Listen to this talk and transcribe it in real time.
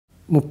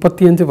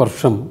35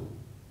 വർഷം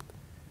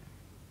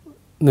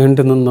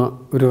നീണ്ടുനിന്ന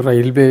ഒരു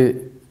റെയിൽവേ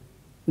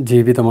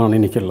ജീവിതമാണ്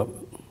എനിക്കുള്ളത്.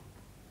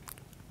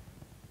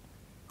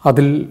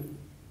 അതിൽ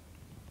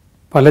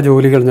പല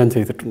ജോലികൾ ഞാൻ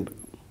ചെയ്തിട്ടുണ്ട്.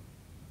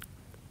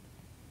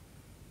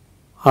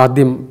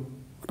 ആദ്യം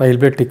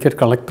റെയിൽവേ ടിക്കറ്റ്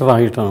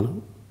കളക്ടറായിട്ടാണ്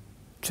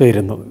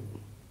ചേരുന്നത്.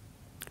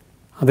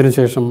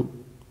 അതിനുശേഷം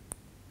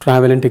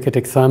ട്രാവൽ ആൻഡ് ടിക്കറ്റ്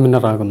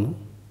എക്സാമിനറാകുന്നു.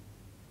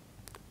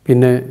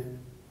 പിന്നെ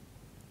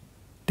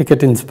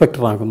ടിക്കറ്റ്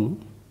ഇൻസ്പെക്ടറാകുന്നു.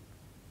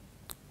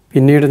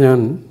 പിന്നീട് ഞാൻ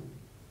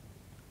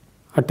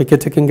ആ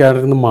ടിക്കറ്റ് ചെക്കിംഗ്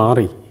ഗാർഡിൽ നിന്ന്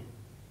മാറി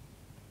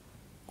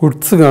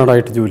ഗുഡ്സ്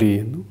ഗാർഡായിട്ട് ജോലി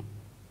ചെയ്യുന്നു.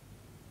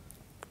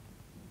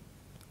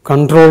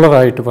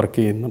 കൺട്രോളറായിട്ട് വർക്ക്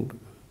ചെയ്യുന്നുണ്ട്.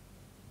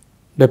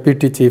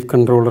 ഡെപ്യൂട്ടി ചീഫ്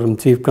കൺട്രോളറും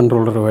ചീഫ്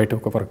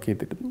കൺട്രോളറുമായിട്ടൊക്കെ വർക്ക്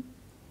ചെയ്തിരുന്നു.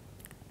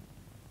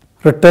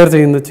 റിട്ടയർ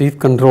ചെയ്യുന്ന ചീഫ്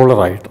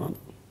കൺട്രോളറായിട്ടാണ്.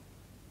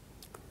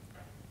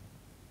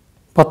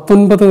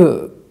 19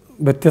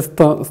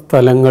 വ്യത്യസ്ത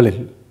സ്ഥലങ്ങളിൽ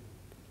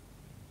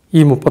ഈ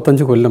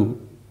 35 കൊല്ലം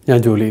ഞാൻ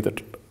ജോലി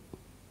ചെയ്തിട്ടുണ്ട്.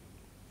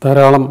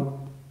 ധാരാളം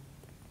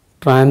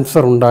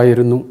ട്രാൻസ്ഫർ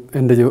ഉണ്ടായിരുന്നു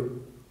എൻ്റെ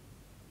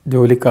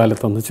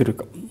ജോലിക്കാലത്തെന്ന്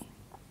ചുരുക്കം.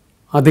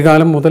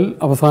 ആദ്യകാലം മുതൽ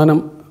അവസാനം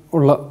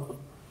ഉള്ള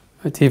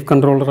ചീഫ്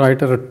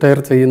കൺട്രോളറായിട്ട് റിട്ടയർ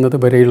ചെയ്യുന്നത്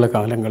വരെയുള്ള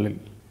കാലങ്ങളിൽ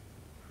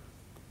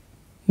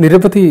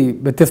നിരവധി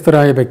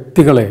വ്യത്യസ്തരായ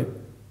വ്യക്തികളെ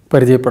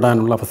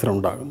പരിചയപ്പെടാനുള്ള അവസരം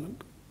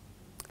ഉണ്ടാകുന്നുണ്ട്.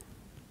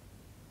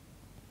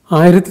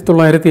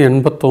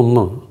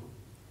 1981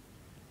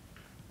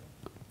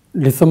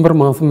 ഡിസംബർ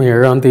മാസം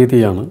 7-ാം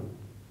തീയതിയാണ്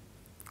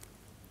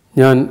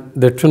ഞാൻ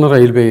ദക്ഷിണ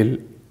റെയിൽവേയിൽ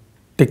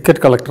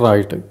ടിക്കറ്റ്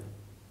കളക്ടറായിട്ട്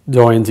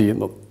ജോയിൻ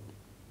ചെയ്യുന്നത്.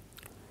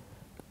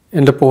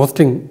 എൻ്റെ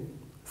പോസ്റ്റിംഗ്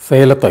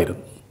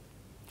സേലത്തായിരുന്നു.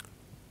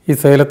 ഈ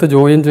സേലത്ത്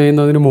ജോയിൻ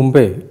ചെയ്യുന്നതിന്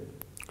മുമ്പേ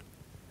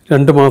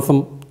 2 മാസം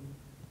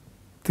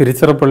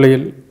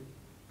തിരുച്ചിറപ്പള്ളിയിൽ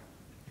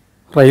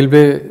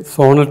റെയിൽവേ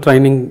സോണൽ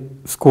ട്രെയിനിങ്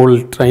സ്കൂളിൽ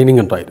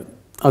ട്രെയിനിങ് ഉണ്ടായിരുന്നു.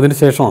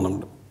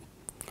 അതിനുശേഷമാണുണ്ട്.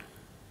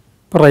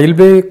 ഇപ്പോൾ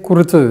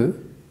റെയിൽവേയെക്കുറിച്ച്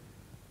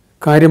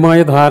കാര്യമായ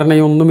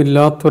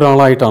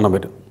ധാരണയൊന്നുമില്ലാത്തൊരാളായിട്ടാണ്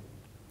വരുന്നത്.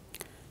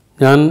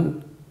 ഞാൻ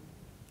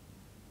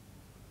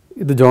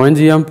ഇത് ജോയിൻ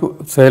ചെയ്യാൻ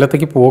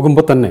സേലത്തേക്ക്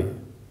പോകുമ്പോൾ തന്നെ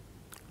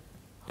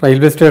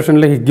റെയിൽവേ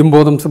സ്റ്റേഷനിലെ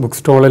ഹിഗ്ഗിംബോധംസ് ബുക്ക്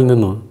സ്റ്റാളിൽ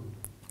നിന്ന്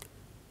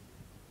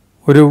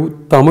ഒരു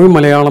തമിഴ്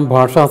മലയാളം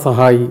ഭാഷാ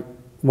സഹായി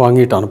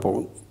വാങ്ങിയിട്ടാണ്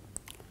പോകുന്നത്.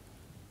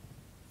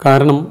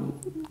 കാരണം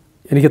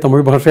എനിക്ക്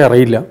തമിഴ് ഭാഷ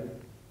അറിയില്ല.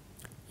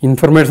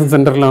 ഇൻഫർമേഷൻ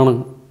സെൻറ്ററിലാണ്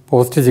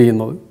പോസ്റ്റ്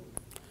ചെയ്യുന്നത്.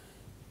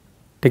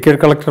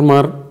 ടിക്കറ്റ്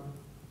കളക്ടർമാർ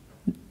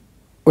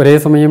ഒരേ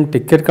സമയം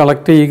ടിക്കറ്റ്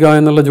കളക്ട് ചെയ്യുക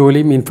എന്നുള്ള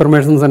ജോലിയും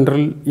ഇൻഫർമേഷൻ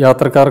സെൻറ്ററിൽ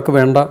യാത്രക്കാർക്ക്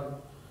വേണ്ട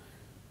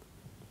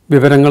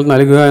വിവരങ്ങൾ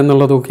നൽകുക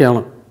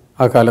എന്നുള്ളതൊക്കെയാണ്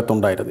ആ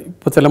കാലത്തുണ്ടായിരുന്നത്.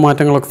 ഇപ്പോൾ ചില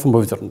മാറ്റങ്ങളൊക്കെ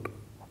സംഭവിച്ചിട്ടുണ്ട്.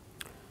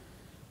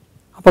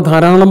 അപ്പോൾ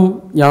ധാരാളം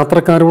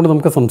യാത്രക്കാരോട്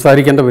നമുക്ക്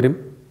സംസാരിക്കേണ്ടി വരും.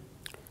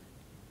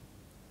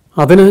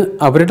 അതിന്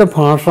അവരുടെ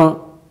ഭാഷ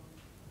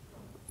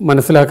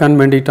മനസ്സിലാക്കാൻ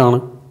വേണ്ടിയിട്ടാണ്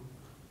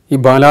ഈ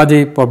ബാലാജി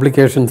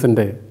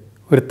പബ്ലിക്കേഷൻസിൻ്റെ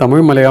ഒരു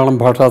തമിഴ് മലയാളം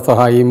ഭാഷാ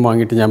സഹായിയും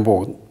വാങ്ങിയിട്ട് ഞാൻ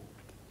പോകുന്നു.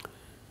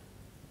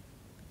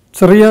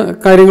 ചെറിയ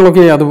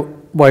കാര്യങ്ങളൊക്കെ അത്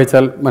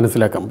വായിച്ചാൽ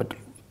മനസ്സിലാക്കാൻ പറ്റും.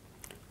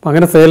 അപ്പം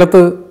അങ്ങനെ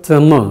സേലത്ത്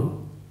ചെന്ന്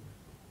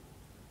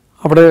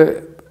അവിടെ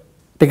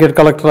ടിക്കറ്റ്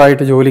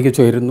കളക്ടറായിട്ട് ജോലിക്ക്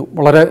ചേരുന്നു.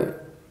 വളരെ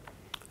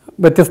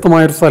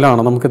വ്യത്യസ്തമായൊരു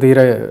സ്ഥലമാണ്. നമുക്ക്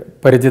തീരെ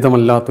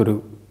പരിചിതമല്ലാത്തൊരു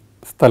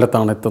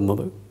സ്ഥലത്താണ്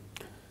എത്തുന്നത്.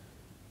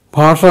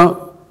 ഭാഷ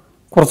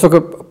കുറച്ചൊക്കെ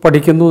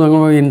പഠിക്കുന്നു.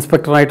 ഞങ്ങൾ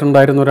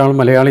ഇൻസ്പെക്ടറായിട്ടുണ്ടായിരുന്ന ഒരാൾ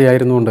മലയാളി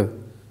ആയിരുന്നുകൊണ്ട്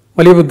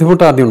വലിയ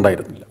ബുദ്ധിമുട്ട് ആദ്യം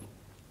ഉണ്ടായിരുന്നില്ല.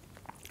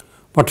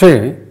 പക്ഷേ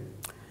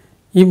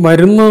ഈ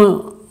വരുന്ന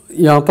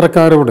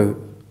യാത്രക്കാരോട്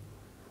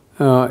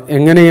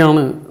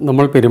എങ്ങനെയാണ്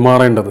നമ്മൾ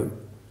പെരുമാറേണ്ടത്,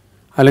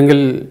 അല്ലെങ്കിൽ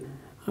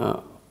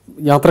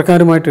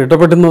യാത്രക്കാരുമായിട്ട്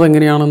ഇടപെടുന്നത്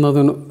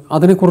എങ്ങനെയാണെന്നതിന്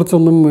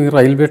അതിനെക്കുറിച്ചൊന്നും ഈ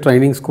റെയിൽവേ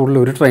ട്രെയിനിങ് സ്കൂളിൽ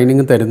ഒരു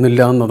ട്രെയിനിങ്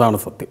തരുന്നില്ല എന്നതാണ്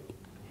സത്യം.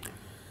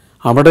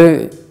 അവിടെ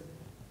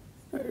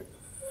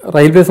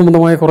റെയിൽവേ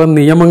സംബന്ധമായ കുറേ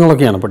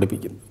നിയമങ്ങളൊക്കെയാണ്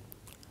പഠിപ്പിക്കുന്നത്.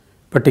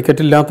 ഇപ്പോൾ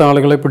ടിക്കറ്റ് ഇല്ലാത്ത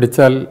ആളുകളെ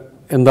പിടിച്ചാൽ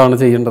എന്താണ്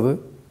ചെയ്യേണ്ടത്,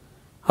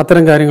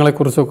 അത്തരം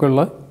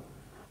കാര്യങ്ങളെക്കുറിച്ചൊക്കെയുള്ള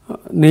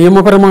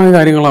നിയമപരമായ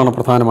കാര്യങ്ങളാണ്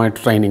പ്രധാനമായിട്ട്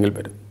ട്രെയിനിങ്ങിൽ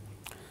വരുന്നത്.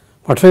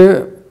 പക്ഷേ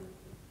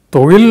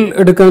തൊഴിൽ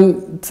എടുക്കാൻ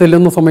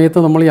ചെല്ലുന്ന സമയത്ത്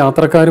നമ്മൾ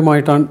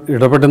യാത്രക്കാരുമായിട്ടാണ്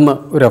ഇടപെടുന്ന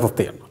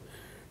ഒരവസ്ഥയാണ്.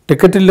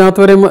 ടിക്കറ്റ്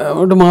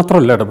ഇല്ലാത്തവരോട്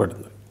മാത്രമല്ല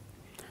ഇടപെടുന്നത്.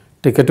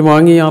 ടിക്കറ്റ്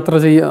വാങ്ങി യാത്ര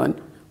ചെയ്യാൻ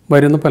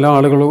വരുന്ന പല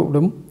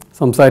ആളുകളോടും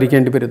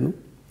സംസാരിക്കേണ്ടി വരുന്നു.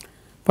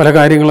 പല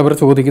കാര്യങ്ങൾ അവർ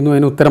ചോദിക്കുന്നു,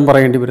 അതിന് ഉത്തരം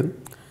പറയേണ്ടി വരുന്നു.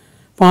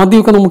 അപ്പോൾ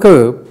ആദ്യമൊക്കെ നമുക്ക്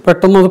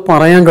പെട്ടെന്നത്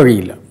പറയാൻ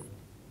കഴിയില്ല.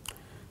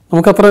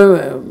 നമുക്കത്ര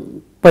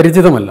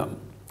പരിചിതമല്ല.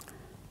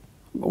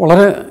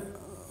 വളരെ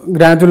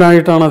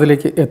ഗ്രാജുവലായിട്ടാണ്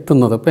അതിലേക്ക്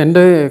എത്തുന്നത്. അപ്പോൾ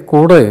എൻ്റെ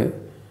കൂടെ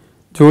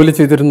ജോലി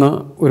ചെയ്തിരുന്ന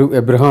ഒരു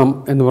എബ്രഹാം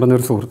എന്ന്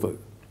പറഞ്ഞൊരു സുഹൃത്ത്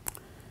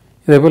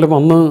ഇതേപോലെ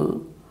വന്ന്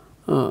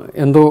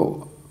എന്തോ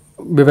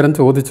വിവരം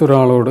ചോദിച്ച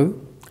ഒരാളോട്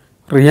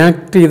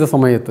റിയാക്ട് ചെയ്ത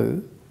സമയത്ത്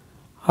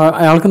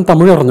അയാൾക്കും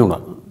തമിഴ് അറിഞ്ഞൂടാ.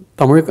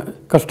 തമിഴ്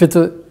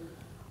കഷ്ടിച്ച്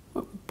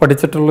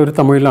പഠിച്ചിട്ടുള്ളൊരു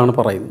തമിഴിലാണ്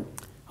പറയുന്നത്.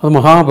 അത്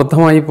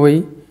മഹാബദ്ധമായി പോയി.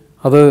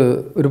 അത്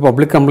ഒരു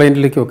പബ്ലിക്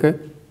കംപ്ലയിൻറ്റിലേക്കൊക്കെ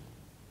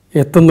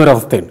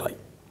എത്തുന്നൊരവസ്ഥയുണ്ടായി.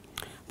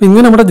 അപ്പം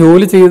ഇങ്ങനെ അവിടെ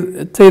ജോലി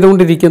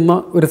ചെയ്തുകൊണ്ടിരിക്കുന്ന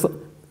ഒരു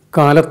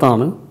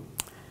കാലത്താണ്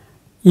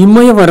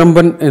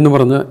ഇമയവരമ്പൻ എന്ന്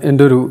പറഞ്ഞ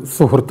എൻ്റെ ഒരു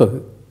സുഹൃത്ത്,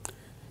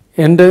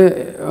 എൻ്റെ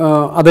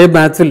അതേ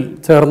ബാച്ചിൽ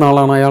ചേർന്ന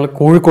ആളാണ്. അയാൾ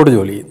കോഴിക്കോട്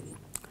ജോലി ചെയ്യുന്നത്.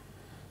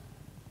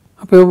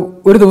 അപ്പോൾ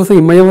ഒരു ദിവസം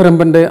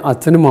ഇമയവരമ്പൻ്റെ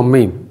അച്ഛനും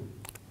അമ്മയും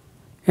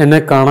എന്നെ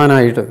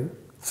കാണാനായിട്ട്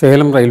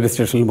സേലം റെയിൽവേ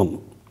സ്റ്റേഷനിൽ വന്നു.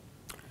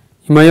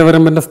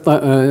 ഇമയവരമ്പൻ്റെ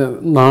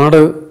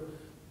നാട്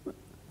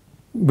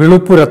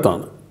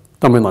വിളുപ്പുരത്താണ്,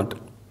 തമിഴ്നാട്ടിൽ.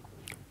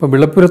 അപ്പോൾ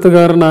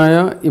വിളുപ്പുരത്തുകാരനായ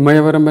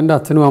ഇമയവരമ്പൻ്റെ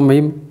അച്ഛനും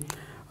അമ്മയും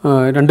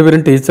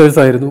രണ്ടുപേരും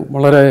ടീച്ചേഴ്സായിരുന്നു.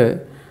 വളരെ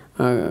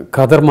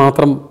ഖദർ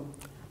മാത്രം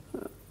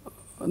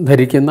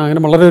ധരിക്കുന്ന,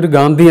 അങ്ങനെ വളരെ ഒരു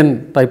ഗാന്ധിയൻ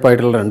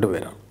ടൈപ്പായിട്ടുള്ള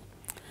രണ്ടുപേരാണ്.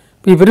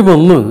 അപ്പോൾ ഇവർ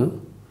വന്ന്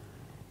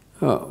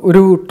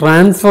ഒരു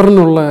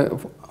ട്രാൻസ്ഫറിനുള്ള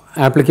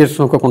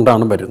ആപ്ലിക്കേഷനൊക്കെ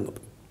കൊണ്ടാണ് വരുന്നത്.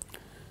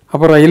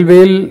 അപ്പോൾ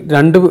റെയിൽവേയിൽ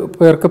രണ്ട്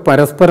പേർക്ക്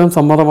പരസ്പരം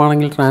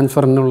സമ്മതമാണെങ്കിൽ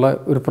ട്രാൻസ്ഫറിനുള്ള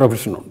ഒരു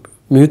പ്രൊവിഷനുണ്ട്,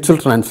 മ്യൂച്വൽ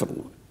ട്രാൻസ്ഫർ.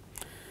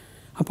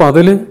 അപ്പോൾ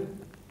അതിൽ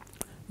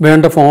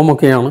വേണ്ട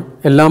ഫോമൊക്കെയാണ്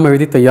എല്ലാം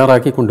എഴുതി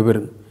തയ്യാറാക്കി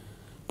കൊണ്ടുവരുന്നത്.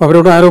 അപ്പോൾ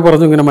അവരോട് ആരോ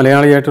പറഞ്ഞു, ഇങ്ങനെ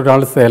മലയാളിയായിട്ട്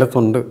ഒരാൾ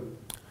സേലത്തുണ്ട്,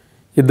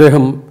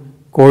 ഇദ്ദേഹം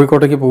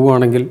കോഴിക്കോട്ടേക്ക്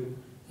പോവുകയാണെങ്കിൽ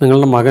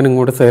നിങ്ങളുടെ മകൻ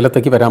ഇങ്ങോട്ട്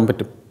സേലത്തേക്ക് വരാൻ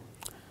പറ്റും.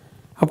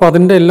 അപ്പോൾ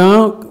അതിൻ്റെ എല്ലാ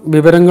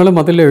വിവരങ്ങളും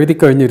അതിൽ എഴുതി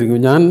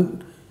കഴിഞ്ഞിരിക്കും. ഞാൻ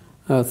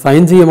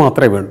സൈൻ ചെയ്യുക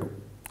മാത്രമേ വേണ്ടൂ.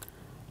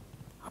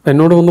 അപ്പോൾ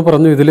എന്നോട് വന്ന്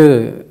പറഞ്ഞു, ഇതിൽ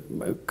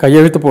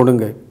കയ്യെഴുത്ത്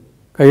പോടുങ്ക,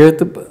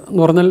 കയ്യെഴുത്ത്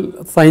എന്ന് പറഞ്ഞാൽ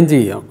സൈൻ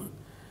ചെയ്യുകയാണ്,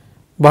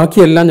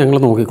 ബാക്കിയെല്ലാം ഞങ്ങൾ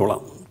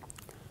നോക്കിക്കൊള്ളാം.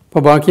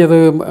 അപ്പോൾ ബാക്കി അത്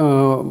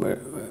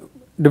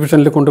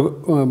ഡിവിഷനിൽ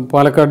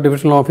പാലക്കാട്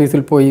ഡിവിഷണൽ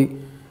ഓഫീസിൽ പോയി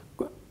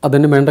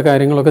അതിന് വേണ്ട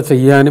കാര്യങ്ങളൊക്കെ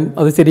ചെയ്യാനും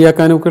അത്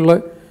ശരിയാക്കാനും ഒക്കെയുള്ള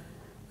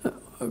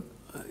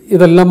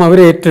ഇതെല്ലാം അവർ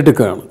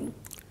ഏറ്റെടുക്കുകയാണ്.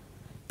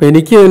 അപ്പോൾ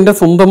എനിക്ക് എൻ്റെ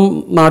സ്വന്തം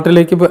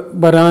നാട്ടിലേക്ക്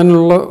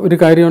വരാനുള്ള ഒരു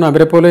കാര്യമാണ്.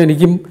 അവരെ പോലെ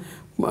എനിക്കും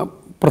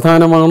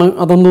പ്രധാനമാണ്,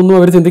 അതൊന്നും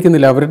അവർ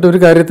ചിന്തിക്കുന്നില്ല. അവരുടെ ഒരു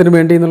കാര്യത്തിന്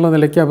വേണ്ടി എന്നുള്ള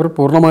നിലയ്ക്ക് അവർ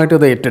പൂർണ്ണമായിട്ട്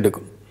അത്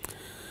ഏറ്റെടുക്കും.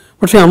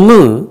 പക്ഷെ അന്ന്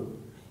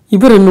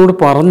ഇവരെന്നോട്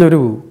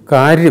പറഞ്ഞൊരു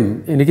കാര്യം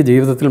എനിക്ക്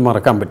ജീവിതത്തിൽ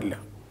മറക്കാൻ പറ്റില്ല.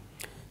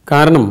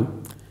 കാരണം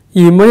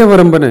ഈ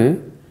ഇമയവരമ്പന്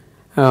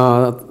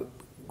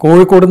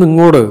കോഴിക്കോട് നിന്ന്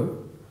ഇങ്ങോട്ട്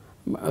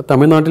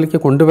തമിഴ്നാട്ടിലേക്ക്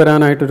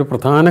കൊണ്ടുവരാനായിട്ടൊരു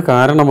പ്രധാന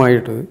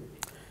കാരണമായിട്ട്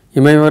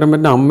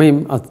ഇമയവരമ്പൻ്റെ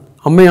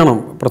അമ്മയാണ്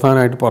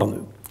പ്രധാനമായിട്ട്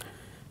പറഞ്ഞത്.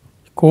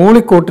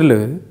 കോഴിക്കോട്ടിൽ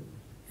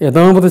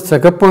ஏதாவது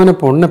செகப்பான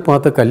பொண்ணை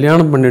பார்த்து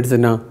கல்யாணம்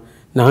பண்ணிடுச்சுன்னா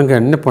நாங்கள்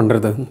என்ன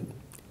பண்ணுறது?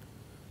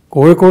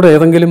 കോഴിക്കോട്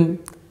ഏതെങ്കിലും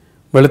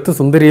വെളുത്ത്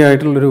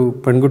സുന്ദരിയായിട്ടുള്ളൊരു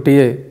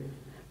പെൺകുട്ടിയെ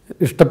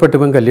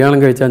ഇഷ്ടപ്പെട്ടവൻ കല്യാണം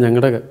കഴിച്ചാൽ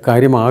ഞങ്ങളുടെ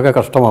കാര്യം ആകെ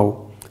കഷ്ടമാവും.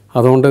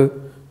 അതുകൊണ്ട്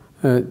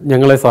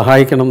ഞങ്ങളെ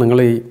സഹായിക്കണം, നിങ്ങൾ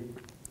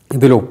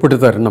ഇതിൽ ഒപ്പിട്ട്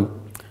തരണം,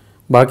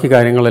 ബാക്കി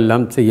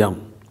കാര്യങ്ങളെല്ലാം ചെയ്യാം.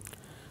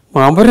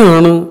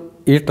 അവരാണ്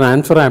ഈ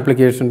ട്രാൻസ്ഫർ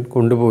ആപ്ലിക്കേഷൻ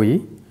കൊണ്ടുപോയി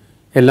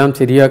എല്ലാം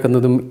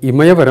ശരിയാക്കുന്നതും.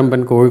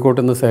 ഇമയവരമ്പൻ കോഴിക്കോട്ട്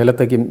നിന്ന്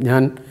സേലത്തേക്കും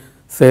ഞാൻ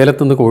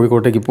സേലത്തുനിന്ന്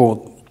കോഴിക്കോട്ടേക്ക്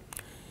പോകുന്നു.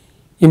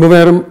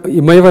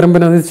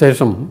 ഇമയവരമ്പൻ അതിന്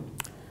ശേഷം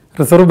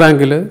റിസർവ്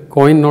ബാങ്കിൽ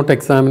കോയിൻ നോട്ട്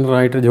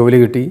എക്സാമിനറായിട്ട് ജോലി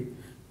കിട്ടി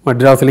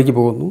മദ്രാസിലേക്ക്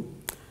പോകുന്നു.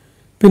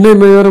 പിന്നെ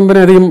ഇമയവരമ്പനെ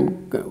അധികം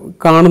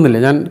കാണുന്നില്ല,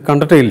 ഞാൻ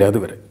കണ്ടിട്ടേ ഇല്ല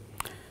അതുവരെ.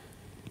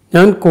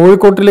 ഞാൻ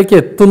കോഴിക്കോട്ടിലേക്ക്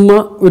എത്തുന്ന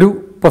ഒരു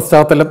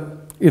പശ്ചാത്തലം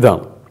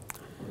ഇതാണ്.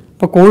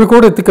 അപ്പോൾ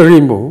കോഴിക്കോട്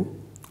എത്തിക്കഴിയുമ്പോൾ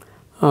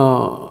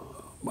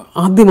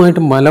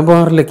ആദ്യമായിട്ട്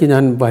മലബാറിലേക്ക്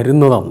ഞാൻ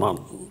വരുന്നത്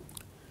അന്നാണ്.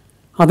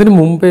 അതിനു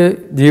മുമ്പേ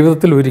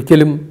ജീവിതത്തിൽ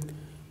ഒരിക്കലും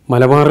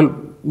മലബാറിൽ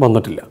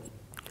വന്നിട്ടില്ല.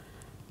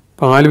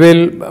 ഇപ്പോൾ ആലുവയിൽ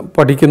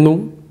പഠിക്കുന്നു,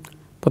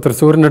 ഇപ്പോൾ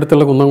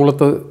തൃശ്ശൂരിനടുത്തുള്ള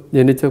കുന്നംകുളത്ത്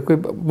ജനിച്ചൊക്കെ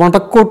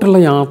വടക്കോട്ടുള്ള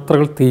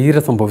യാത്രകൾ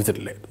തീരെ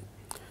സംഭവിച്ചിട്ടില്ലായിരുന്നു.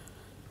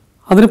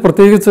 അതിന്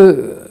പ്രത്യേകിച്ച്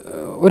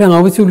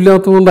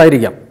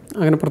ഒരാവശ്യമില്ലാത്തതുകൊണ്ടായിരിക്കാം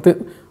അങ്ങനെ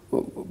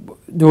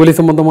ജോലി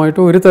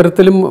സംബന്ധമായിട്ടോ ഒരു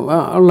തരത്തിലും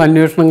ഉള്ള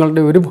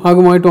അന്വേഷണങ്ങളുടെ ഒരു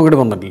ഭാഗമായിട്ടും അങ്ങോട്ട്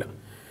വന്നിട്ടില്ല.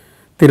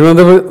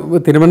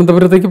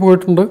 തിരുവനന്തപുരത്തേക്ക്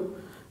പോയിട്ടുണ്ട്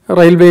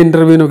റെയിൽവേ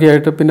ഇൻ്റർവ്യൂവിനൊക്കെ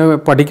ആയിട്ട്. പിന്നെ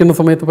പഠിക്കുന്ന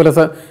സമയത്ത് പല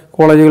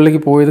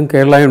കോളേജുകളിലേക്ക് പോയതും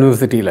കേരള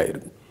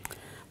യൂണിവേഴ്സിറ്റിയിലായിരുന്നു.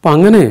 അപ്പം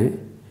അങ്ങനെ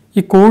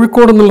ഈ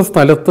കോഴിക്കോട് എന്നുള്ള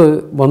സ്ഥലത്ത്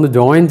വന്ന്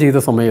ജോയിൻ ചെയ്ത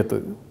സമയത്ത്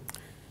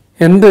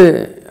എൻ്റെ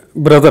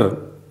ബ്രദർ,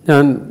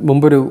 ഞാൻ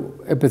മുമ്പൊരു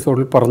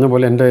എപ്പിസോഡിൽ പറഞ്ഞ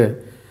പോലെ എൻ്റെ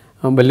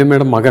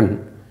വല്യമ്മയുടെ മകൻ,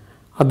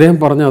 അദ്ദേഹം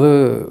പറഞ്ഞു അത്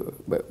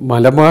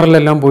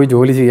മലബാറിലെല്ലാം പോയി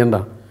ജോലി ചെയ്യേണ്ട,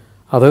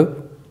 അത്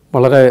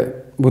വളരെ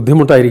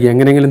ബുദ്ധിമുട്ടായിരിക്കും,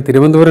 എങ്ങനെയെങ്കിലും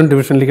തിരുവനന്തപുരം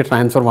ഡിവിഷനിലേക്ക്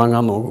ട്രാൻസ്ഫർ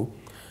വാങ്ങാൻ നോക്കൂ,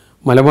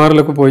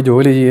 മലബാറിലൊക്കെ പോയി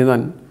ജോലി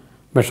ചെയ്യാൻ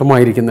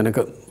വിഷമമായിരിക്കും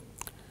നിനക്ക്.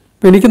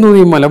 അപ്പം എനിക്ക്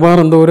തോന്നി മലബാർ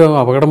എന്തോ ഒരു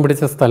അപകടം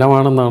പിടിച്ച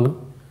സ്ഥലമാണെന്നാണ്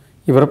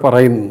ഇവർ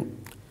പറയുന്നത്.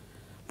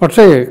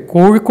 പക്ഷേ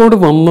കോഴിക്കോട്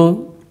വന്ന്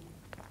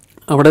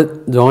അവിടെ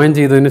ജോയിൻ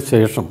ചെയ്തതിന്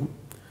ശേഷം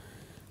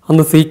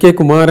അന്ന് CK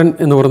കുമാരൻ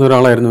എന്ന് പറഞ്ഞ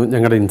ഒരാളായിരുന്നു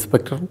ഞങ്ങളുടെ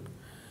ഇൻസ്പെക്ടർ.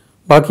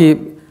 ബാക്കി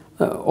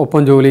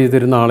ഒപ്പം ജോലി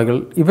ചെയ്തിരുന്ന ആളുകൾ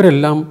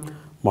ഇവരെല്ലാം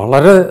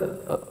വളരെ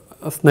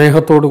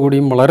സ്നേഹത്തോടു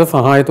കൂടിയും വളരെ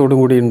സഹായത്തോടു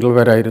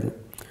കൂടിയുള്ളവരായിരുന്നു.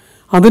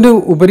 അതിന്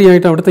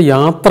ഉപരിയായിട്ട് അവിടുത്തെ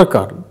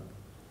യാത്രക്കാർ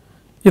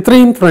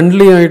ഇത്രയും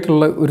ഫ്രണ്ട്ലി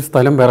ആയിട്ടുള്ള ഒരു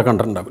സ്ഥലം വേറെ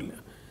കണ്ടിട്ടുണ്ടാവില്ല.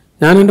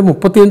 ഞാൻ എൻ്റെ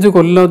 35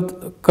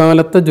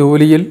 കൊല്ലക്കാലത്തെ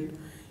ജോലിയിൽ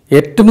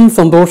ഏറ്റവും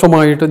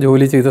സന്തോഷമായിട്ട്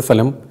ജോലി ചെയ്ത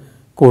സ്ഥലം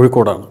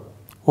കോഴിക്കോടാണ്.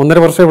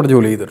 1.5 വർഷം അവിടെ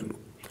ജോലി ചെയ്തിട്ടുള്ളൂ.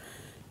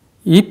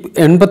 ഈ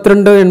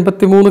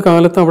 82-83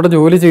 കാലത്ത് അവിടെ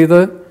ജോലി ചെയ്ത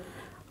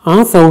ആ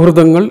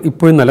സൗഹൃദങ്ങൾ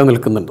ഇപ്പോഴും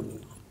നിലനിൽക്കുന്നുണ്ട്.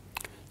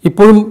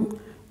 ഇപ്പോഴും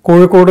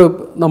കോഴിക്കോട്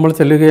നമ്മൾ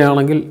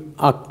ചെല്ലുകയാണെങ്കിൽ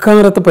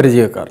അക്കാലത്തെ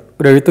പരിചയക്കാർ,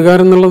 ഒരു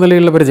എഴുത്തുകാരൻ എന്നുള്ള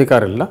നിലയിലുള്ള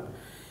പരിചയക്കാരല്ല,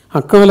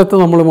 അക്കാലത്ത്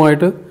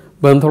നമ്മളുമായിട്ട്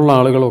ബന്ധമുള്ള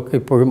ആളുകളൊക്കെ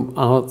ഇപ്പോഴും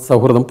ആ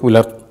സൗഹൃദം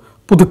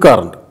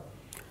പുതുക്കാറുണ്ട്.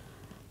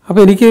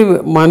 അപ്പോൾ എനിക്ക്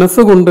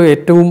മനസ്സുകൊണ്ട്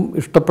ഏറ്റവും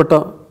ഇഷ്ടപ്പെട്ട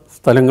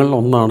സ്ഥലങ്ങളിൽ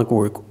ഒന്നാണ്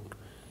കോഴിക്കോട്.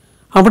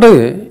 അവിടെ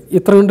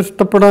ഇത്ര കണ്ട്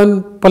ഇഷ്ടപ്പെടാൻ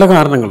പല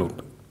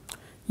കാരണങ്ങളുണ്ട്.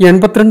 ഈ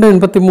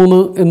 82-83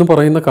 എന്ന്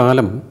പറയുന്ന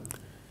കാലം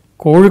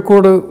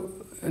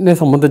കോഴിക്കോടിനെ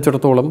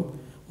സംബന്ധിച്ചിടത്തോളം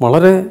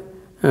വളരെ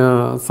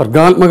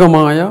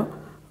സർഗാത്മകമായ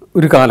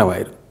ഒരു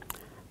കാലമായിരുന്നു.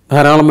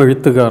 ധാരാളം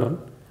എഴുത്തുകാർ,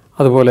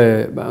 അതുപോലെ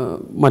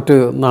മറ്റ്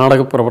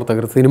നാടക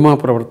പ്രവർത്തകർ, സിനിമാ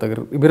പ്രവർത്തകർ,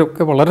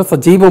 ഇവരൊക്കെ വളരെ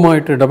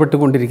സജീവമായിട്ട്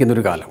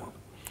ഇടപെട്ടുകൊണ്ടിരിക്കുന്നൊരു കാലമാണ്.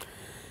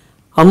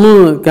 അന്ന്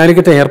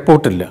കാലിക്കറ്റ്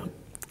എയർപോർട്ടില്ല,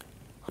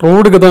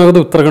 റോഡ്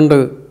ഗതാഗതം ഇത്ര കണ്ട്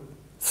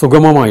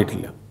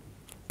സുഗമമായിട്ടില്ല.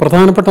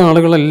 പ്രധാനപ്പെട്ട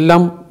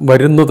ആളുകളെല്ലാം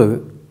വരുന്നത്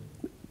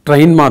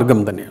ട്രെയിൻ മാർഗം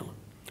തന്നെയാണ്.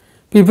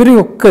 അപ്പം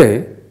ഇവരെയൊക്കെ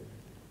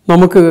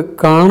നമുക്ക്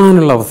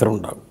കാണാനുള്ള അവസരം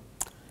ഉണ്ടാകും,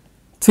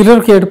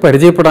 ചിലർക്കായിട്ട്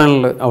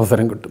പരിചയപ്പെടാനുള്ള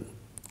അവസരം കിട്ടും.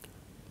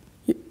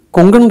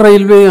 കൊങ്കൺ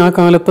റെയിൽവേ ആ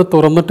കാലത്ത്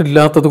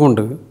തുറന്നിട്ടില്ലാത്തത്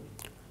കൊണ്ട്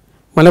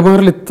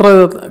മലബാറിൽ ഇത്ര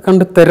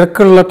കണ്ട്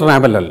തിരക്കുള്ള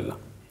ട്രാവലല്ല.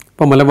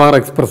 ഇപ്പോൾ മലബാർ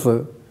എക്സ്പ്രസ്,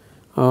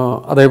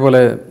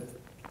 അതേപോലെ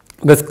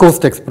വെസ്റ്റ്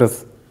കോസ്റ്റ് എക്സ്പ്രസ്,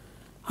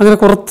 അങ്ങനെ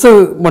കുറച്ച്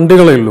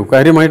വണ്ടികളേ ഉള്ളൂ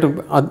കാര്യമായിട്ട്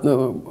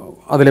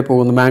അതിലെ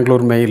പോകുന്നു.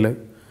 മാംഗ്ലൂർ മെയിൽ,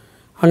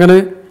 അങ്ങനെ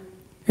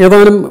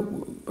ഏതാനും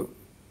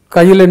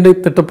കയ്യിലെണ്ണി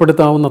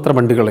തിട്ടപ്പെടുത്താവുന്ന അത്ര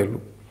വണ്ടികളേ ഉള്ളൂ.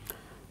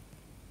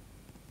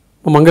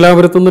 ഇപ്പോൾ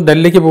മംഗലാപുരത്തു നിന്ന്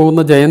ഡൽഹിക്ക്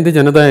പോകുന്ന ജയന്തി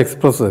ജനത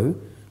എക്സ്പ്രസ്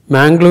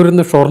മാംഗ്ലൂരിൽ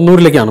നിന്ന്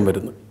ഷൊർണൂരിലേക്കാണ്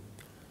വരുന്നത്.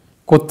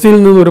 കൊച്ചിയിൽ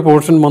നിന്നൊരു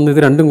പോർഷൻ വന്ന് ഇത്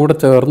രണ്ടും കൂടെ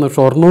ചേർന്ന്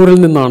ഷൊർണൂരിൽ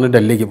നിന്നാണ്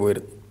ഡൽഹിക്ക്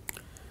പോയിരുന്നത്.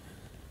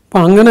 അപ്പം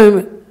അങ്ങനെ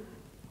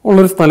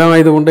ഉള്ളൊരു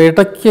സ്ഥലമായതുകൊണ്ട്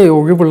ഇടയ്ക്ക്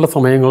ഒഴിവുള്ള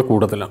സമയങ്ങൾ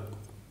കൂടുതലാണ്.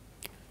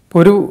 ഇപ്പോൾ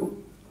ഒരു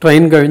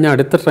ട്രെയിൻ കഴിഞ്ഞ്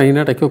അടുത്ത ട്രെയിൻ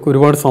ഇടയ്ക്കൊക്കെ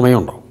ഒരുപാട്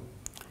സമയമുണ്ടാവും.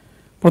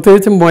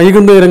 പ്രത്യേകിച്ചും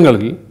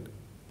വൈകുന്നേരങ്ങളിൽ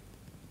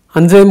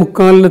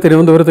 5:45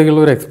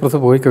 തിരുവനന്തപുരത്തേക്കുള്ള ഒരു എക്സ്പ്രസ്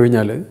പോയി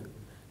കഴിഞ്ഞാൽ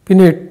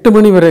പിന്നെ 8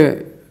 മണി വരെ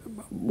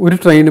ഒരു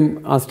ട്രെയിനും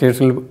ആ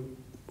സ്റ്റേഷനിൽ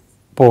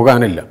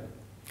പോകാനില്ല.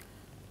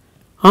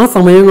 ആ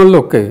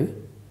സമയങ്ങളിലൊക്കെ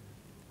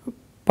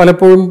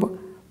പലപ്പോഴും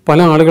പല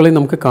ആളുകളെയും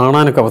നമുക്ക്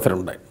കാണാനൊക്കെ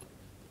അവസരമുണ്ടായി.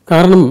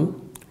 കാരണം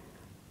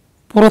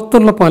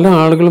പുറത്തുള്ള പല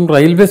ആളുകളും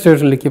റെയിൽവേ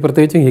സ്റ്റേഷനിലേക്ക്,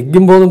 പ്രത്യേകിച്ചും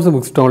ഹിഗ്ഗിംബോതംസ്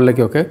ബുക്ക്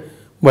സ്റ്റാളിലേക്കൊക്കെ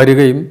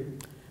വരികയും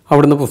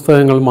അവിടുന്ന്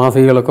പുസ്തകങ്ങൾ,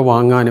 മാസികകളൊക്കെ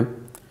വാങ്ങാനും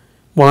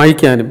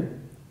വായിക്കാനും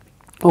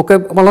ഒക്കെ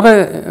വളരെ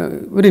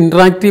ഒരു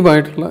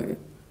ഇൻട്രാക്റ്റീവായിട്ടുള്ള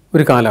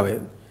ഒരു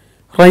കാലമായിരുന്നു.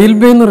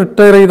 റെയിൽവേയിൽ നിന്ന്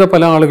റിട്ടയർ ചെയ്ത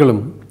പല ആളുകളും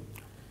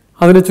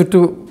അതിന്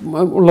ചുറ്റും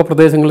ഉള്ള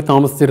പ്രദേശങ്ങളിൽ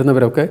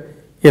താമസിച്ചിരുന്നവരൊക്കെ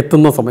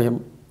എത്തുന്ന സമയം.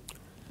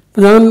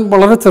 അപ്പം ഞാൻ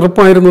വളരെ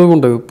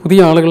ചെറുപ്പമായിരുന്നതുകൊണ്ട് പുതിയ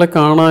ആളുകളെ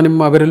കാണാനും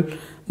അവരിൽ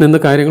നിന്ന്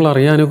കാര്യങ്ങൾ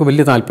അറിയാനും ഒക്കെ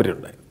വലിയ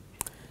താല്പര്യമുണ്ടായി.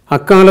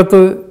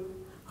 അക്കാലത്ത്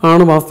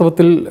ആണ്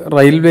വാസ്തവത്തിൽ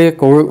റെയിൽവേ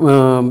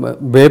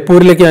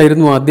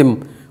ബേപ്പൂരിലേക്കായിരുന്നു ആദ്യം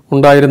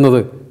ഉണ്ടായിരുന്നത്.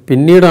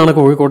 പിന്നീടാണ്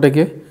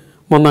കോഴിക്കോട്ടേക്ക്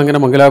വന്ന് അങ്ങനെ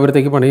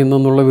മംഗലാപുരത്തേക്ക്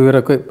പണിയുന്നെന്നുള്ള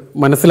വിവരമൊക്കെ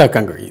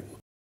മനസ്സിലാക്കാൻ കഴിയും.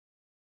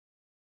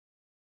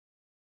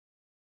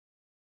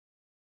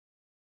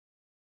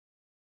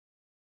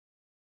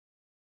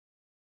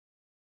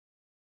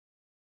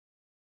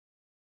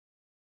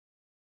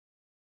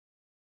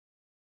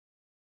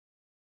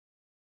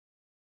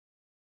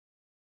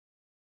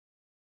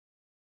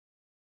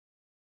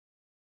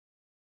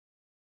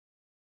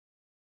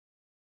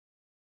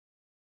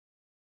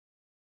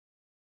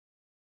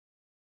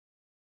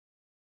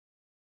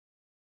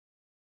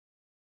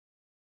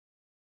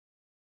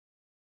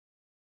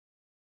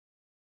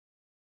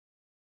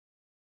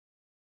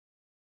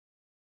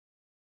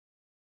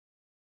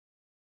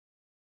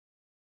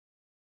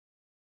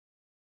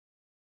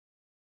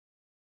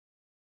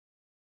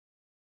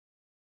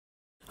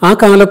 ആ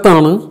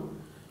കാലത്താണ്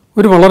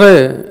ഒരു വളരെ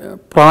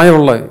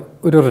പ്രായമുള്ള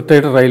ഒരു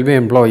റിട്ടയർഡ് റെയിൽവേ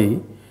എംപ്ലോയി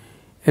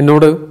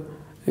എന്നോട്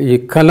ഈ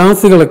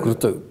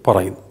കലാസികളെക്കുറിച്ച്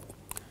പറയുന്നു.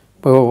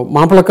 ഇപ്പോൾ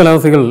മാപ്പിള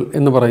കലാസികൾ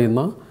എന്ന്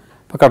പറയുന്ന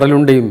ഇപ്പോൾ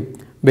കടലുണ്ടിയും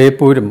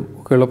ബേപ്പൂരും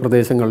ഒക്കെയുള്ള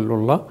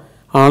പ്രദേശങ്ങളിലുള്ള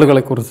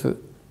ആളുകളെക്കുറിച്ച്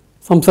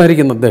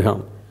സംസാരിക്കുന്ന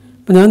അദ്ദേഹമാണ്.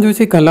 അപ്പോൾ ഞാൻ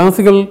ചോദിച്ചു, ഈ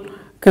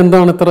കലാസികൾക്ക്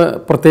എന്താണ് ഇത്ര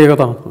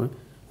പ്രത്യേകത?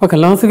 അപ്പോൾ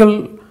കലാസികൾ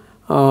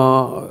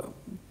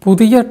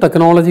പുതിയ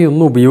ടെക്നോളജി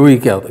ഒന്നും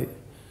ഉപയോഗിക്കാതെ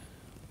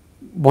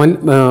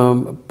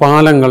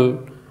പാലങ്ങൾ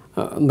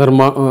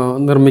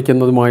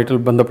നിർമ്മിക്കുന്നതുമായിട്ട്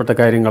ബന്ധപ്പെട്ട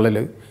കാര്യങ്ങളിൽ,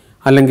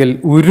 അല്ലെങ്കിൽ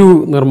ഉരു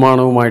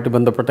നിർമ്മാണവുമായിട്ട്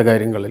ബന്ധപ്പെട്ട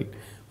കാര്യങ്ങളിൽ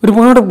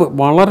ഒരുപാട്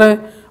വളരെ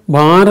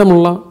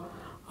ഭാരമുള്ള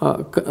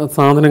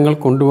സാധനങ്ങൾ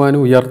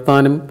കൊണ്ടുപോകാനും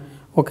ഉയർത്താനും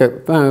ഒക്കെ,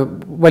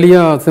 വലിയ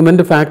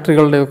സിമൻറ്റ്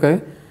ഫാക്ടറികളുടെയൊക്കെ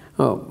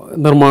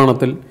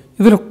നിർമ്മാണത്തിൽ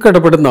ഇതിലൊക്കെ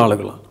ഇടപെടുന്ന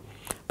ആളുകളാണ്.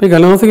 അപ്പോൾ ഈ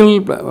കലാസികൾ,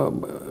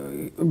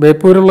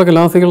 ബേപ്പൂരുള്ള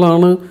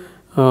കലാസികളാണ്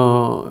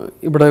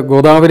ഇവിടെ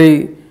ഗോദാവരി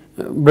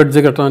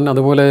ബ്രിഡ്ജ് കെട്ടാൻ,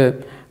 അതുപോലെ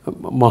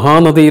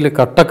മഹാനദിയിൽ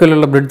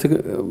കട്ടക്കലുള്ള ബ്രിഡ്ജ്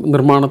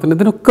നിർമ്മാണത്തിന്,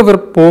 ഇതിനൊക്കെ ഇവർ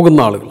പോകുന്ന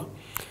ആളുകളാണ്.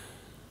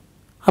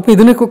 അപ്പോൾ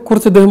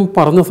ഇതിനെക്കുറിച്ച് ഇദ്ദേഹം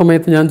പറഞ്ഞ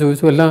സമയത്ത് ഞാൻ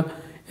ചോദിച്ചു,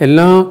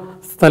 എല്ലാ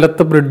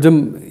സ്ഥലത്തെ ബ്രിഡ്ജും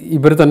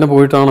ഇവർ തന്നെ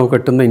പോയിട്ടാണോ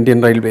കെട്ടുന്ന ഇന്ത്യൻ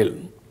റെയിൽവേയിൽ?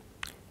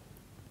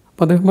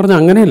 അപ്പോൾ അദ്ദേഹം പറഞ്ഞു,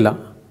 അങ്ങനെയല്ല,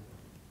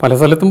 പല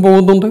സ്ഥലത്തും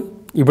പോകുന്നുണ്ട്.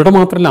 ഇവിടെ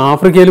മാത്രമല്ല,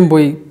 ആഫ്രിക്കയിലും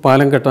പോയി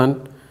പാലം കെട്ടാൻ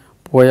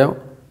പോയ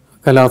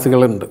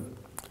കലാസികളുണ്ട്.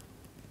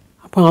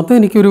 അപ്പോൾ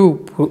അതെനിക്കൊരു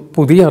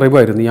പുതിയ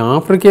അറിവായിരുന്നു. ഈ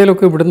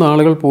ആഫ്രിക്കയിലൊക്കെ ഇവിടുന്ന്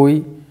ആളുകൾ പോയി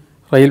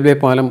റെയിൽവേ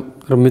പാലം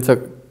നിർമ്മിച്ച.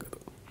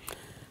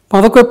 അപ്പം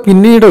അതൊക്കെ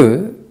പിന്നീട്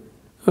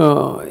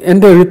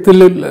എൻ്റെ എഴുത്തിൽ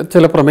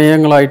ചില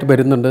പ്രമേയങ്ങളായിട്ട്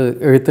വരുന്നുണ്ട്.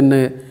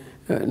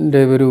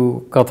 എഴുത്തിൻ്റെ ഒരു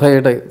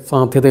കഥയുടെ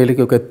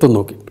സാധ്യതയിലേക്കൊക്കെ എത്തും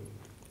നോക്കിയിട്ട്.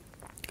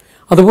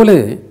 അതുപോലെ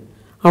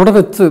അവിടെ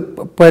വെച്ച്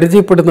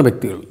പരിചയപ്പെടുന്ന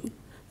വ്യക്തികൾ,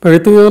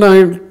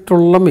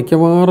 എഴുത്തുകാരായിട്ടുള്ള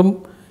മിക്കവാറും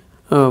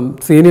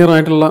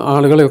സീനിയറായിട്ടുള്ള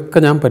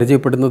ആളുകളെയൊക്കെ ഞാൻ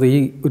പരിചയപ്പെടുന്നത് ഈ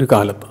ഒരു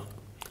കാലത്താണ്.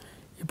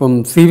 ഇപ്പം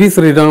CV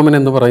ശ്രീരാമൻ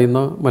എന്ന് പറയുന്ന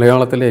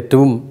മലയാളത്തിലെ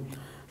ഏറ്റവും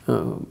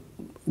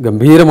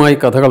ഗംഭീരമായി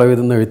കഥകൾ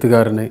എഴുതുന്ന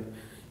എഴുത്തുകാരനെ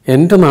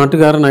എൻ്റെ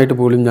നാട്ടുകാരനായിട്ട്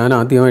പോലും ഞാൻ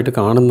ആദ്യമായിട്ട്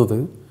കാണുന്നത്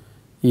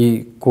ഈ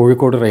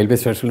കോഴിക്കോട് റെയിൽവേ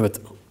സ്റ്റേഷനിൽ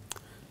വെച്ച്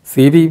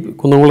CV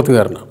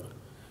കുന്നംകുളത്തുകാരനാണ്.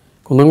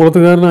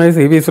 കുന്നംകുളത്തുകാരനായ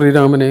CV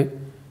ശ്രീരാമനെ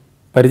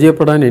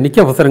പരിചയപ്പെടാൻ എനിക്ക്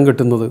അവസരം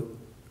കിട്ടുന്നത്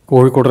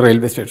കോഴിക്കോട്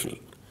റെയിൽവേ സ്റ്റേഷനിൽ.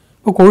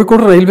 അപ്പോൾ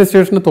കോഴിക്കോട് റെയിൽവേ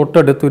സ്റ്റേഷന്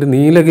തൊട്ടടുത്ത് ഒരു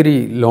നീലഗിരി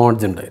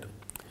ലോഡ്ജ് ഉണ്ടായിരുന്നു.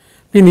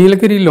 ഈ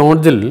നീലഗിരി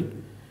ലോഡ്ജിൽ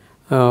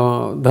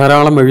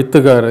ധാരാളം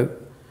എഴുത്തുകാർ,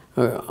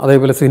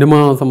 അതേപോലെ സിനിമാ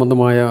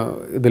സംബന്ധമായ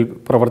ഇതിൽ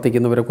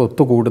പ്രവർത്തിക്കുന്നവരൊക്കെ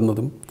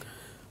ഒത്തുകൂടുന്നതും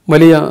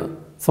വലിയ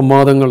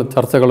സംവാദങ്ങളും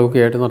ചർച്ചകളൊക്കെ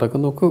ആയിട്ട്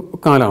നടക്കുന്ന ഒക്കെ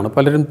കാലമാണ്.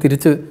 പലരും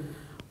തിരിച്ച്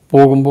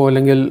പോകുമ്പോൾ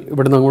അല്ലെങ്കിൽ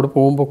ഇവിടുന്ന് അങ്ങോട്ട്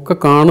പോകുമ്പോൾ ഒക്കെ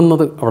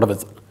കാണുന്നത് അവിടെ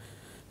വെച്ച്.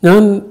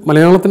 ഞാൻ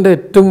മലയാളത്തിൻ്റെ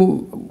ഏറ്റവും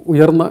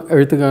ഉയർന്ന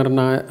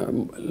എഴുത്തുകാരനായ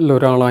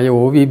ഒരാളായ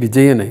OV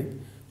വിജയനെ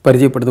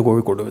പരിചയപ്പെടുന്നത്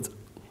കോഴിക്കോട് വെച്ച്.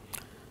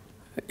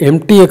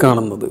 MTയെ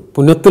കാണുന്നത്,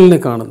 പുനത്തിലിനെ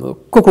കാണുന്നത്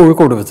ഒക്കെ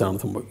കോഴിക്കോട് വെച്ചാണ്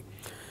സംഭവം.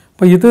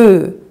 അപ്പോൾ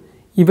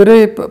ഇവരെ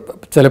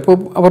ചിലപ്പോൾ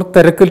അവർ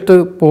തിരക്കിട്ട്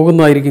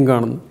പോകുന്നതായിരിക്കും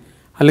കാണുന്നത്,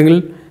 അല്ലെങ്കിൽ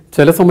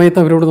ചില സമയത്ത്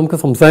അവരോട് നമുക്ക്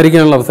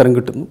സംസാരിക്കാനുള്ള അവസരം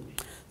കിട്ടുന്നു.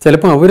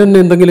 ചിലപ്പോൾ അവർ തന്നെ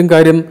എന്തെങ്കിലും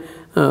കാര്യം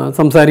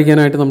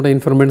സംസാരിക്കാനായിട്ട് നമ്മുടെ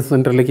ഇൻഫർമേഷൻ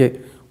സെൻറ്ററിലേക്ക്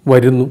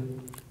വരുന്നു.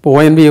 ഇപ്പോൾ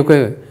ONV ഒക്കെ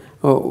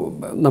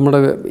നമ്മുടെ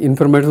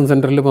ഇൻഫർമേഷൻ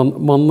സെൻറ്ററിൽ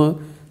വന്ന്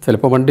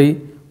ചിലപ്പോൾ വണ്ടി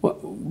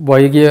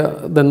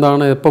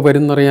വൈകിയതെന്താണ്, എപ്പോൾ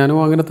വരുന്നറിയാനോ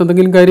അങ്ങനത്തെ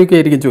എന്തെങ്കിലും കാര്യമൊക്കെ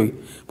ആയിരിക്കും ചോദിക്കും.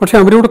 പക്ഷേ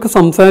അവരോടൊക്കെ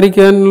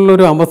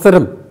സംസാരിക്കാനുള്ളൊരു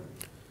അവസരം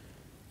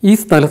ഈ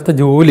സ്ഥലത്തെ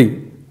ജോലി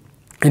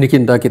എനിക്ക്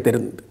ഉണ്ടാക്കി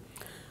തരുന്നുണ്ട്.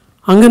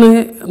 അങ്ങനെ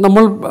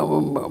നമ്മൾ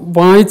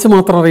വായിച്ച്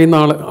മാത്രം അറിയുന്ന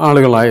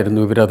ആളുകളായിരുന്നു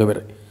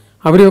ഇവരതുവരെ.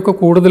 അവരെയൊക്കെ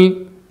കൂടുതൽ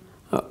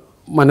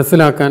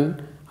മനസ്സിലാക്കാൻ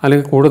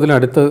അല്ലെങ്കിൽ കൂടുതൽ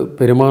അടുത്ത്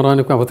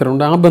പെരുമാറാനൊക്കെ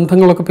അവസരമുണ്ട്. ആ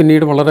ബന്ധങ്ങളൊക്കെ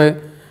പിന്നീട് വളരെ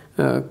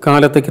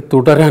കാലത്തേക്ക്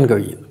തുടരാൻ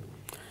കഴിയുന്നു.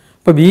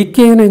 അപ്പോൾ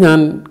VKനെ ഞാൻ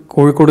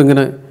കോഴിക്കോട്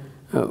ഇങ്ങനെ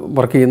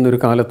വർക്ക് ചെയ്യുന്നൊരു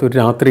കാലത്ത് ഒരു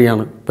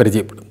രാത്രിയാണ്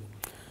പരിചയപ്പെടുന്നത്.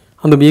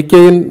 അന്ന്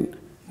VKN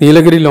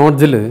നീലഗിരി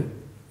ലോഡ്ജിൽ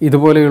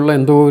ഇതുപോലെയുള്ള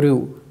എന്തോ ഒരു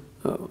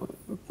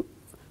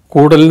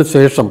കൂടലിന്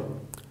ശേഷം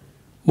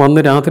വന്ന്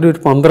രാത്രി ഒരു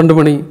 12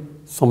 മണി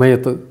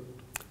സമയത്ത്,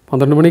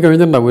 12 മണി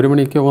കഴിഞ്ഞിട്ടുണ്ടാവും, 1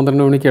 മണിക്കോ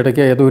 12 മണിക്കോ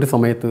ഇടയ്ക്ക് ഏതോ ഒരു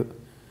സമയത്ത്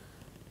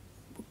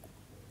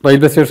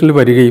റെയിൽവേ സ്റ്റേഷനിൽ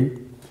വരികയും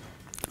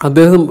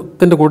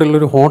അദ്ദേഹത്തിൻ്റെ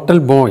കൂടെയുള്ളൊരു ഹോട്ടൽ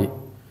ബോയ്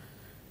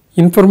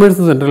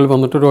ഇൻഫർമേഷൻ സെൻറ്ററിൽ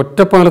വന്നിട്ട് ഒരു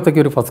ഒറ്റപ്പാലത്തേക്ക്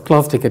ഒരു ഫസ്റ്റ്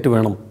ക്ലാസ് ടിക്കറ്റ്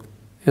വേണം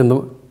എന്ന്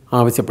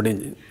ആവശ്യപ്പെടുകയും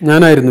ചെയ്തു.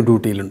 ഞാനായിരുന്നു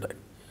ഡ്യൂട്ടിയിലുണ്ടായി.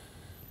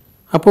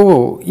 അപ്പോൾ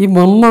ഈ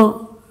വന്ന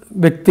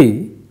വ്യക്തി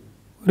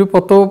ഒരു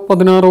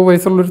 10-16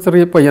 വയസ്സുള്ളൊരു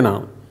ചെറിയ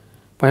പയ്യനാണ്.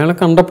 അപ്പോൾ അയാളെ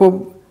കണ്ടപ്പോൾ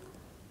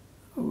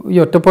ഈ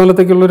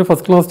ഒറ്റപ്പാലത്തേക്കുള്ളൊരു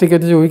ഫസ്റ്റ് ക്ലാസ്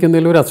ടിക്കറ്റ്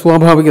ചോദിക്കുന്നതിൽ ഒരു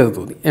അസ്വാഭാവികത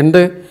തോന്നി.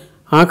 എൻ്റെ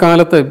ആ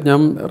കാലത്ത്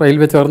ഞാൻ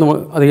റെയിൽവേ ചേർന്ന്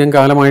അധികം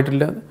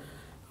കാലമായിട്ടില്ല,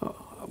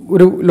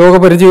 ഒരു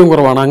ലോകപരിചയവും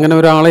കുറവാണ്. അങ്ങനെ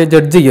ഒരാളെ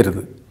ജഡ്ജ്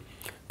ചെയ്യരുത്.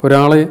 ഇപ്പോൾ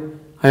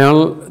അയാൾ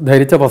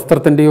ധരിച്ച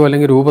വസ്ത്രത്തിൻ്റെയോ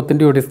അല്ലെങ്കിൽ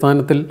രൂപത്തിൻ്റെയോ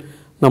അടിസ്ഥാനത്തിൽ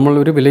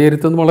നമ്മളൊരു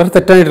വിലയിരുത്തുന്നത് വളരെ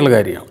തെറ്റായിട്ടുള്ള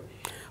കാര്യമാണ്.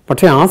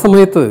 പക്ഷേ ആ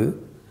സമയത്ത്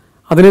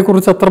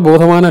അതിനെക്കുറിച്ച് അത്ര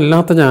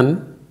ബോധവാനല്ലാത്ത ഞാൻ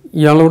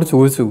ഇയാളോട്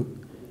ചോദിച്ചു,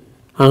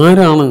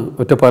 ആരാണ്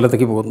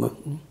ഒറ്റപ്പാലത്തേക്ക് പോകുന്നത്?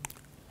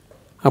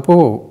 അപ്പോൾ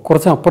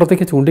കുറച്ച്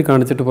അപ്പുറത്തേക്ക്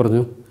ചൂണ്ടിക്കാണിച്ചിട്ട്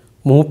പറഞ്ഞു,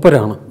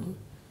 മൂപ്പരാണ്.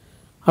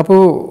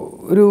 അപ്പോൾ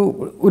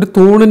ഒരു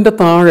തൂണിൻ്റെ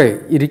താഴെ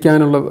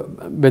ഇരിക്കാനുള്ള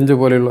ബെഞ്ച്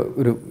പോലെയുള്ള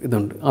ഒരു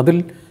ഇതുണ്ട്, അതിൽ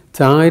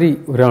ചാരി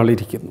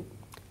ഒരാളിരിക്കുന്നു.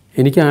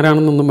 എനിക്ക്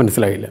ആരാണെന്നൊന്നും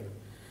മനസ്സിലായില്ല.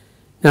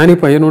 ഞാൻ ഈ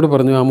പയ്യനോട്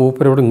പറഞ്ഞു, ആ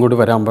മൂപ്പരോട് ഇങ്ങോട്ട്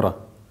വരാൻ പറ,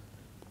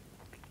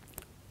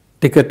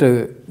 ടിക്കറ്റ്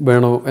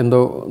വേണോ എന്തോ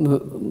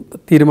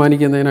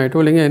തീരുമാനിക്കുന്നതിനായിട്ടോ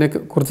അല്ലെങ്കിൽ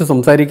അതിനെക്കുറിച്ച്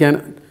സംസാരിക്കാൻ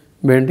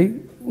വേണ്ടി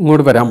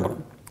ഇങ്ങോട്ട് വരാൻ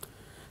പറഞ്ഞു.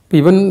 അപ്പം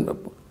ഇവൻ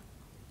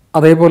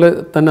അതേപോലെ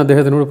തന്നെ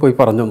അദ്ദേഹത്തിനോട് പോയി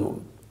പറഞ്ഞു തന്നു.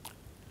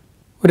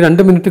 ഒരു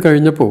 2 മിനിറ്റ്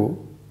കഴിഞ്ഞപ്പോൾ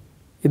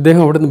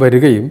ഇദ്ദേഹം അവിടെ നിന്ന്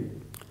വരികയും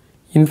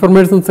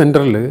ഇൻഫർമേഷൻ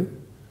സെൻറ്ററിൽ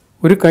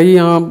ഒരു കൈ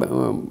ആ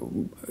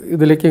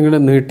ഇതിലേക്ക് ഇങ്ങനെ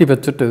നീട്ടി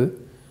വെച്ചിട്ട്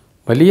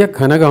വലിയ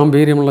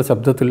ഘനഗാംഭീര്യമുള്ള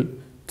ശബ്ദത്തിൽ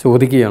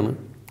ചോദിക്കുകയാണ്,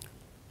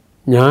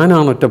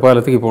 ഞാനാണ്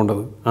ഒറ്റപ്പാലത്തേക്ക്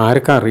പോകേണ്ടത്,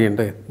 ആരൊക്കെ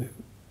അറിയണ്ടേ?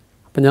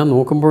 അപ്പം ഞാൻ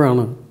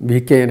നോക്കുമ്പോഴാണ്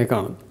VKനെ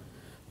കാണുന്നത്.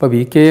 അപ്പോൾ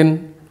VKN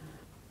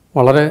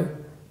വളരെ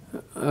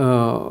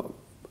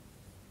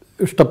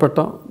ഇഷ്ടപ്പെട്ട,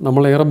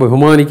 നമ്മളേറെ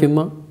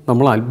ബഹുമാനിക്കുന്ന,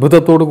 നമ്മൾ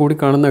അത്ഭുതത്തോടു കൂടി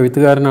കാണുന്ന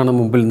എഴുത്തുകാരനാണ്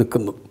മുമ്പിൽ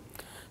നിൽക്കുന്നത്.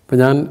 അപ്പോൾ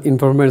ഞാൻ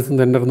ഇൻഫർമേഷൻ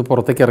സെൻറ്ററിൽ നിന്ന്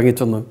പുറത്തേക്ക്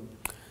ഇറങ്ങിച്ചെന്ന്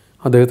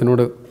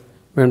അദ്ദേഹത്തിനോട്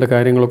വേണ്ട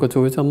കാര്യങ്ങളൊക്കെ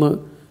ചോദിച്ച് അന്ന്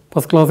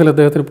ഫസ്റ്റ് ക്ലാസ്സിൽ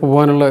അദ്ദേഹത്തിന്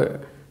പോകാനുള്ള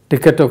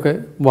ടിക്കറ്റൊക്കെ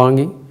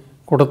വാങ്ങി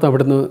കൊടുത്ത്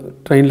അവിടുന്ന്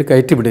ട്രെയിനിൽ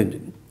കയറ്റി വിടുകയും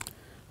ചെയ്തു.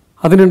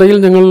 അതിനിടയിൽ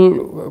ഞങ്ങൾ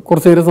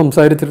കുറച്ച് നേരം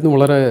സംസാരിച്ചിരുന്നു.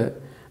 വളരെ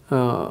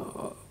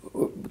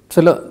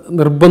ചില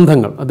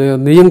നിർബന്ധങ്ങൾ, അത്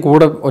നീയും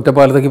കൂടെ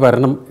ഒറ്റപ്പാലത്തേക്ക്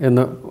വരണം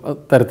എന്ന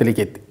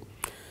തരത്തിലേക്ക് എത്തി.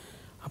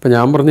 അപ്പോൾ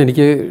ഞാൻ പറഞ്ഞു,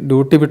 എനിക്ക്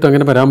ഡ്യൂട്ടി വിട്ട്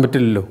അങ്ങനെ വരാൻ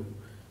പറ്റില്ലല്ലോ,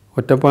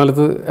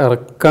 ഒറ്റപ്പാലത്ത്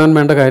ഇറക്കാൻ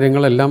വേണ്ട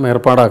കാര്യങ്ങളെല്ലാം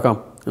ഏർപ്പാടാക്കാം.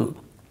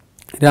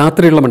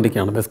 രാത്രിയുള്ള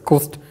വണ്ടിക്കാണ്, വെസ്റ്റ്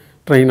കോസ്റ്റ്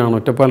ട്രെയിനാണ്,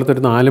 ഒറ്റപ്പാലത്ത്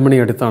ഒരു 4 മണി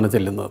അടുത്താണ്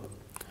ചെല്ലുന്നത്.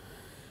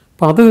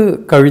 അപ്പം അത്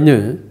കഴിഞ്ഞ്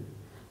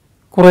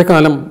കുറേ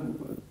കാലം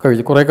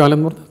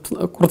എന്ന്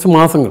പറഞ്ഞാൽ കുറച്ച്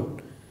മാസങ്ങൾ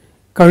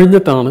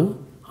കഴിഞ്ഞിട്ടാണ്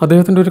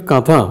അദ്ദേഹത്തിൻ്റെ ഒരു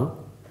കഥ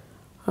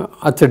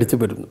അച്ചടിച്ച്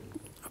വരുന്നത്.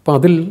 അപ്പോൾ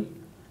അതിൽ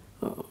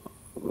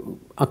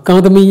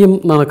അക്കാദമിയും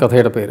എന്നാണ്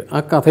കഥയുടെ പേര്. ആ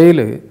കഥയിൽ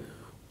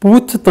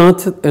പൂച്ച്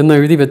താച്ച്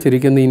എന്നെഴുതി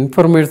വച്ചിരിക്കുന്ന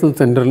ഇൻഫർമേഷൻ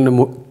സെൻറ്ററിന്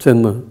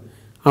ചെന്ന്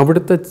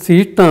അവിടുത്തെ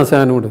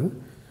ചീട്ടാശാനോട്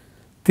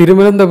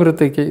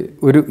തിരുവനന്തപുരത്തേക്ക്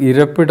ഒരു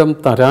ഇരപ്പിടം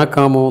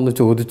തരാക്കാമോ എന്ന്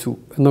ചോദിച്ചു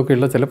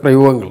എന്നൊക്കെയുള്ള ചില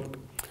പ്രയോഗങ്ങളുണ്ട്.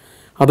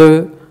 അത്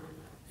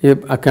ഈ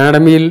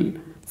അക്കാഡമിയിൽ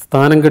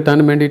സ്ഥാനം കിട്ടാൻ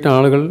വേണ്ടിയിട്ട്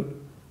ആളുകൾ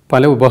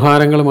പല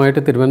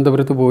ഉപഹാരങ്ങളുമായിട്ട്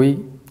തിരുവനന്തപുരത്ത് പോയി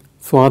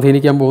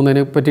സ്വാധീനിക്കാൻ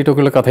പോകുന്നതിനെ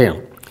പറ്റിയിട്ടൊക്കെയുള്ള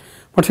കഥയാണ്.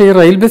 പക്ഷേ ഈ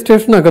റെയിൽവേ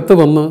സ്റ്റേഷനകത്ത്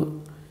വന്ന്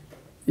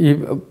ഈ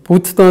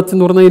പൂച്ച്താച്ച്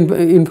എന്ന് പറഞ്ഞ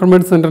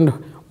ഇൻഫർമേഷൻ സെൻറ്ററിൻ്റെ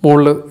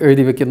മുകളിൽ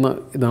എഴുതി വയ്ക്കുന്ന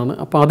ഇതാണ്.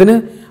 അപ്പോൾ അതിന്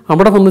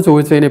അവിടെ വന്ന്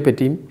ചോദിച്ചതിനെ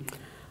പറ്റിയും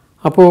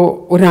അപ്പോൾ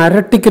ഒരു അര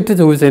ടിക്കറ്റ്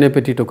ചോദിച്ചതിനെ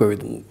പറ്റിയിട്ടൊക്കെ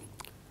എഴുതുന്നു.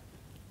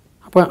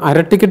 അപ്പോൾ അര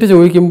ടിക്കറ്റ്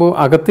ചോദിക്കുമ്പോൾ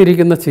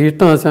അകത്തിരിക്കുന്ന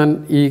ചീട്ടാശാൻ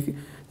ഈ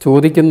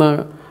ചോദിക്കുന്ന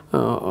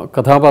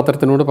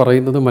കഥാപാത്രത്തിനോട്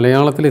പറയുന്നത്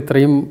മലയാളത്തിൽ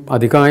ഇത്രയും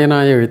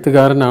അധികായനായ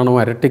എഴുത്തുകാരനാണോ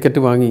അര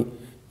ടിക്കറ്റ് വാങ്ങി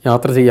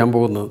യാത്ര ചെയ്യാൻ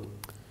പോകുന്നത്.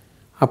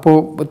 അപ്പോൾ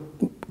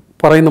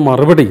പറയുന്ന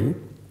മറുപടി,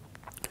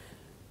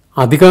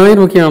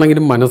 അധികായനൊക്കെ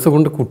ആണെങ്കിലും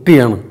മനസ്സുകൊണ്ട്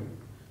കുട്ടിയാണ്,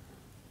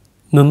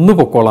 നിന്നു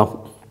പൊക്കോളാം.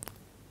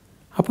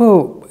 അപ്പോൾ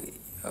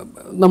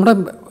നമ്മുടെ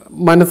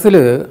മനസ്സിൽ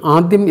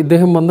ആദ്യം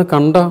ഇദ്ദേഹം വന്ന്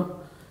കണ്ട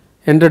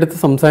എൻ്റെ അടുത്ത്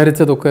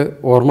സംസാരിച്ചതൊക്കെ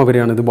ഓർമ്മ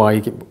വരികയാണ് ഇത്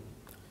വായിക്കുമ്പോൾ.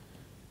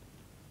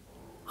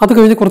 അത്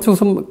കഴിഞ്ഞ് കുറച്ച്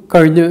ദിവസം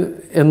കഴിഞ്ഞ്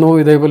എന്നോ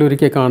ഇതേപോലെ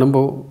ഒരിക്കൽ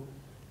കാണുമ്പോൾ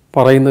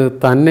പറയുന്നത്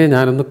തന്നെ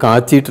ഞാനൊന്ന്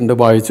കാച്ചിയിട്ടുണ്ട്,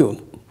 വായിച്ചു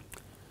വന്നു.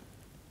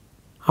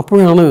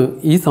 അപ്പോഴാണ്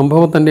ഈ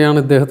സംഭവം തന്നെയാണ്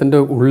ഇദ്ദേഹത്തിൻ്റെ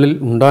ഉള്ളിൽ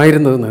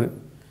ഉണ്ടായിരുന്നതെന്ന്.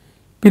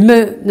 പിന്നെ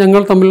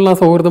ഞങ്ങൾ തമ്മിലുള്ള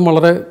സൗഹൃദം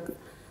വളരെ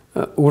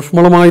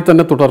ഊഷ്മളമായി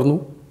തന്നെ തുടർന്നു.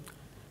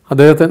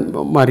 അദ്ദേഹത്തെ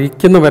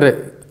മരിക്കുന്നവരെ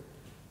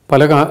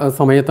പല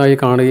സമയത്തായി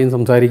കാണുകയും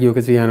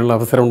സംസാരിക്കുകയൊക്കെ ചെയ്യാനുള്ള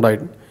അവസരം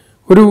ഉണ്ടായിട്ടുണ്ട്.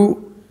 ഒരു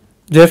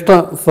ജ്യേഷ്ഠ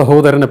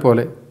സഹോദരനെ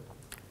പോലെ,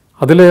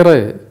 അതിലേറെ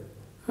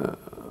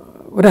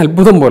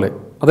ഒരത്ഭുതം പോലെ,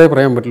 അതേ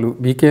പറയാൻ പറ്റുള്ളൂ.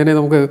 ബി കെനെ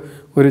നമുക്ക്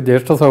ഒരു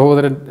ജ്യേഷ്ഠ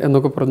സഹോദരൻ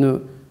എന്നൊക്കെ പറഞ്ഞ്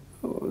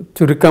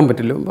ചുരുക്കാൻ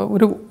പറ്റില്ല.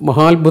 ഒരു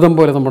മഹാത്ഭുതം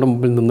പോലെ നമ്മുടെ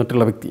മുമ്പിൽ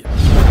നിന്നിട്ടുള്ള വ്യക്തിയാണ്.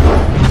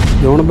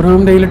 ജോൺ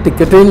അബ്രഹാമിൻ്റെ കയ്യിൽ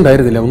ടിക്കറ്റേ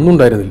ഉണ്ടായിരുന്നില്ല, ഒന്നും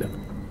ഉണ്ടായിരുന്നില്ല.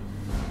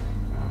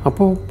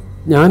 അപ്പോൾ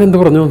ഞാനെന്ത്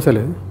പറഞ്ഞു വെച്ചാൽ,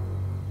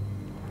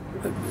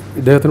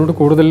 ഇദ്ദേഹത്തിനോട്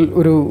കൂടുതൽ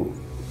ഒരു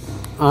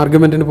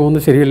ആർഗ്യുമെൻറ്റിന്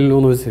പോകുന്നത് ശരിയല്ലല്ലോ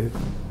എന്ന് വെച്ച്,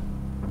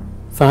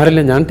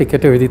 സാരമില്ല ഞാൻ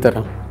ടിക്കറ്റ് എഴുതി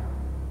തരാം,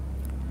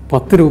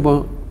 10 രൂപ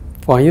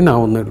ഫൈൻ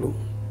ആവുന്നേ ഉള്ളൂ.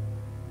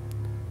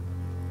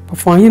 അപ്പോൾ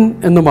ഫൈൻ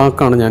എന്ന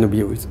വാക്കാണ് ഞാൻ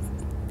ഉപയോഗിച്ചത്.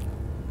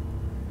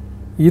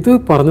 ഇത്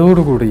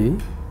പറഞ്ഞതോടുകൂടി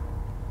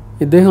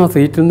ഇദ്ദേഹം ആ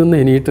സീറ്റിൽ നിന്ന്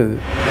എണീറ്റ്